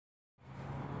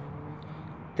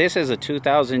This is a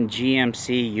 2000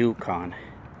 GMC Yukon.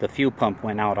 The fuel pump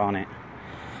went out on it.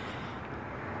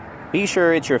 Be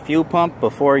sure it's your fuel pump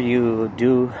before you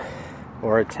do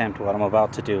or attempt what I'm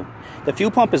about to do. The fuel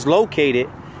pump is located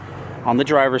on the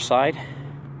driver's side,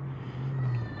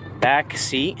 back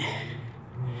seat.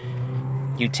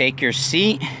 You take your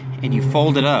seat and you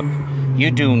fold it up. You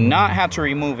do not have to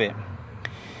remove it.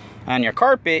 On your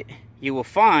carpet, you will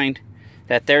find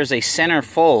that there's a center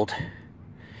fold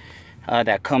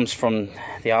that comes from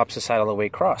the opposite side all the way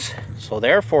across. So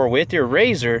therefore, with your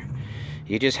razor,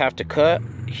 you just have to cut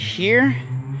here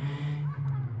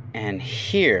and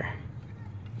here.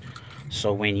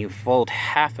 So when you fold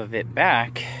half of it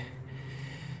back,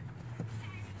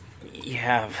 you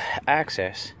have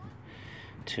access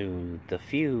to the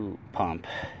fuel pump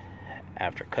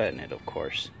after cutting it, of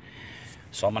course.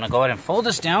 So I'm gonna go ahead and fold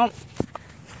this down.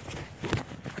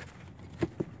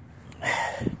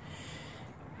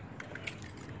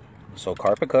 So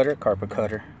carpet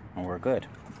cutter, and we're good.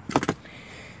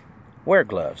 Wear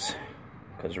gloves,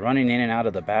 because running in and out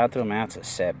of the bathroom, that's a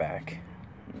setback.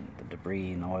 The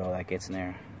debris and oil that gets in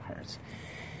there hurts.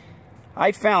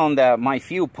 I found that my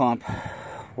fuel pump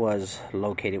was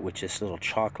located with this little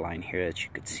chalk line here that you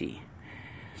could see.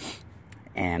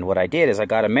 And what I did is I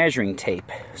got a measuring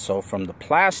tape. So from the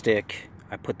plastic,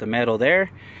 I put the metal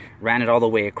there, ran it all the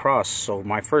way across. So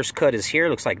my first cut is here,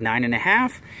 looks like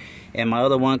 9.5. And my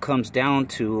other one comes down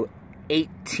to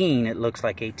 18. It looks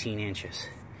like 18 inches.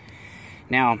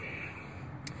 Now,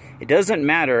 it doesn't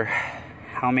matter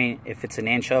how many, if it's an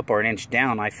inch up or an inch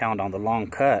down. I found on the long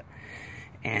cut.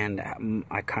 And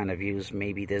I kind of use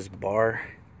maybe this bar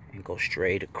and go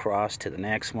straight across to the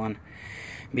next one,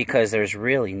 because there's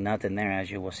really nothing there,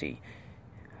 as you will see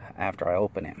after I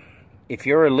open it. If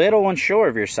you're a little unsure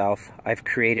of yourself, I've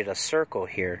created a circle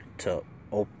here to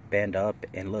bend up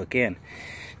and look in.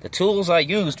 The tools I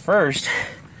used first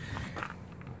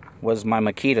was my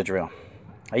Makita drill.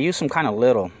 I used some kind of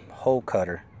little hole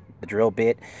cutter. The drill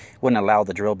bit wouldn't allow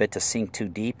the drill bit to sink too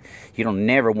deep. You don't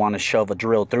never want to shove a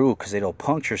drill through, because it'll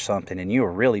puncture something and you'll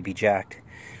really be jacked.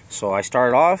 So I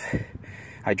started off,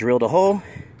 I drilled a hole.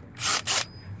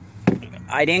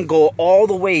 I didn't go all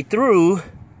the way through,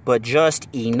 but just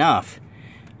enough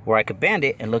where I could bend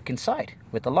it and look inside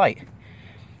with the light.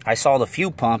 I saw the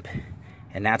fuel pump,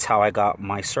 and that's how I got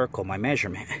my circle, my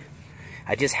measurement.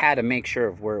 I just had to make sure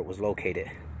of where it was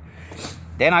located.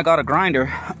 Then I got a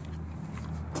grinder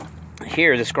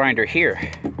here, this grinder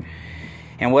here.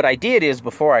 And what I did is,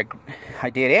 before I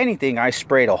did anything, I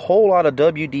sprayed a whole lot of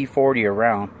WD-40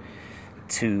 around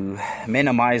to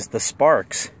minimize the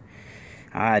sparks.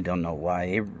 I don't know why.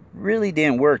 It really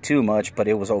didn't work too much, but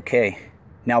it was okay.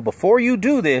 Now, before you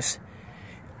do this,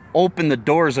 open the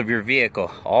doors of your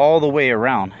vehicle all the way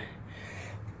around.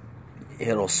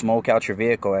 It'll smoke out your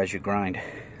vehicle as you grind.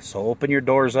 So open your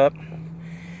doors up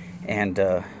and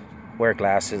wear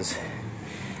glasses.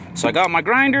 So I got my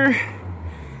grinder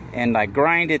and I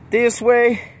grind it this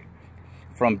way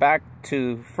from back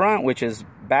to front, which is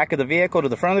back of the vehicle to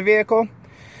the front of the vehicle,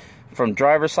 from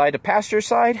driver's side to passenger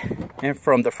side, and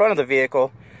from the front of the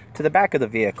vehicle to the back of the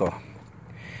vehicle.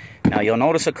 Now you'll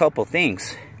notice a couple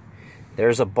things.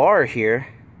 There's a bar here,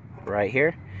 right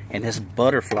here, and this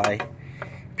butterfly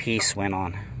piece went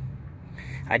on.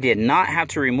 I did not have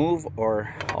to remove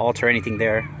or alter anything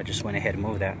there. I just went ahead and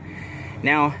moved that.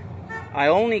 Now, I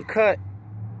only cut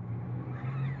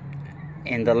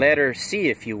in the letter C,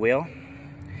 if you will,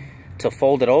 to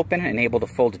fold it open and able to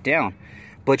fold it down.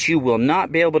 But you will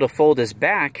not be able to fold this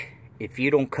back if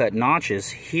you don't cut notches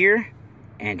here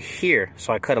and here.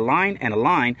 So I cut a line and a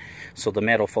line so the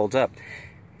metal folds up.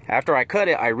 After I cut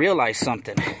it, I realized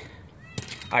something.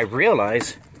 I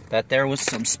realized that there was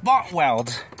some spot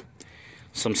welds.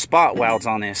 Some spot welds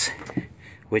on this,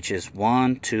 which is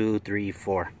 1, 2, 3,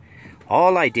 4.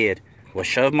 All I did was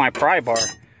shove my pry-bar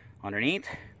underneath.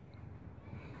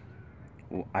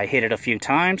 I hit it a few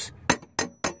times.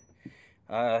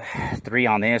 3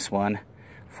 on this one,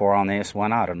 4 on this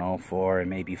one, I don't know, 4 and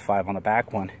maybe 5 on the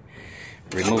back one.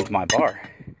 Removed my bar.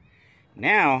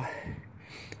 Now,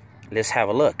 let's have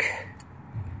a look.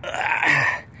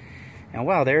 And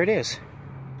wow, there it is.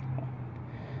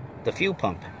 The fuel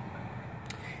pump.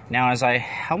 Now, as I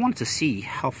wanted to see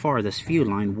how far this fuel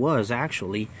line was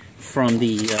actually from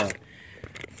the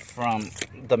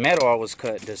metal I was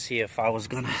cutting, to see if I was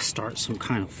gonna start some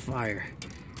kind of fire.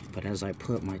 But as I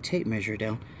put my tape measure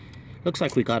down, looks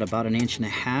like we got about 1.5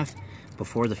 inches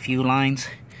before the fuel lines,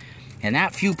 and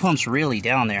that fuel pump's really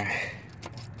down there.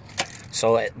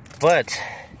 So, but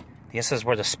this is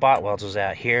where the spot welds was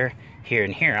at, here, here,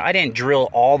 and here. I didn't drill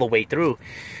all the way through,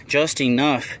 just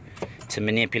enough to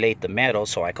manipulate the metal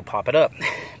so I could pop it up.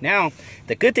 Now,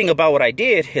 the good thing about what I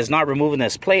did is not removing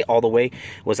this plate all the way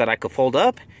was that I could fold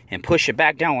up and push it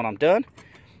back down when I'm done.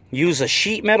 Use a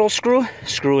sheet metal screw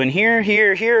in here,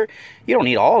 here, here. You don't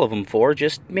need all of them for,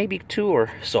 just maybe 2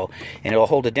 or so, and it'll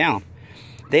hold it down.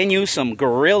 Then use some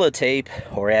Gorilla Tape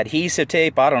or adhesive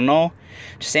tape, I don't know.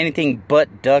 Just anything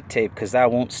but duct tape, because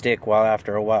that won't stick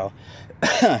after a while.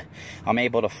 I'm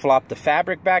able to flop the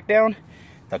fabric back down,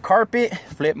 the carpet,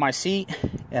 flip my seat,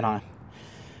 and I'm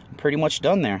pretty much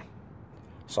done there.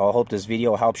 So I hope this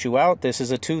video helps you out. This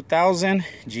is a 2000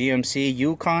 GMC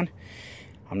Yukon.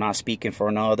 I'm not speaking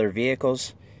for no other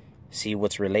vehicles. See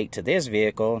what's relate to this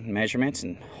vehicle, measurements,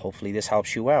 and hopefully this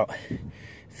helps you out.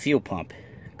 Fuel pump,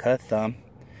 cut thumb,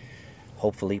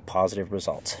 hopefully positive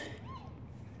results.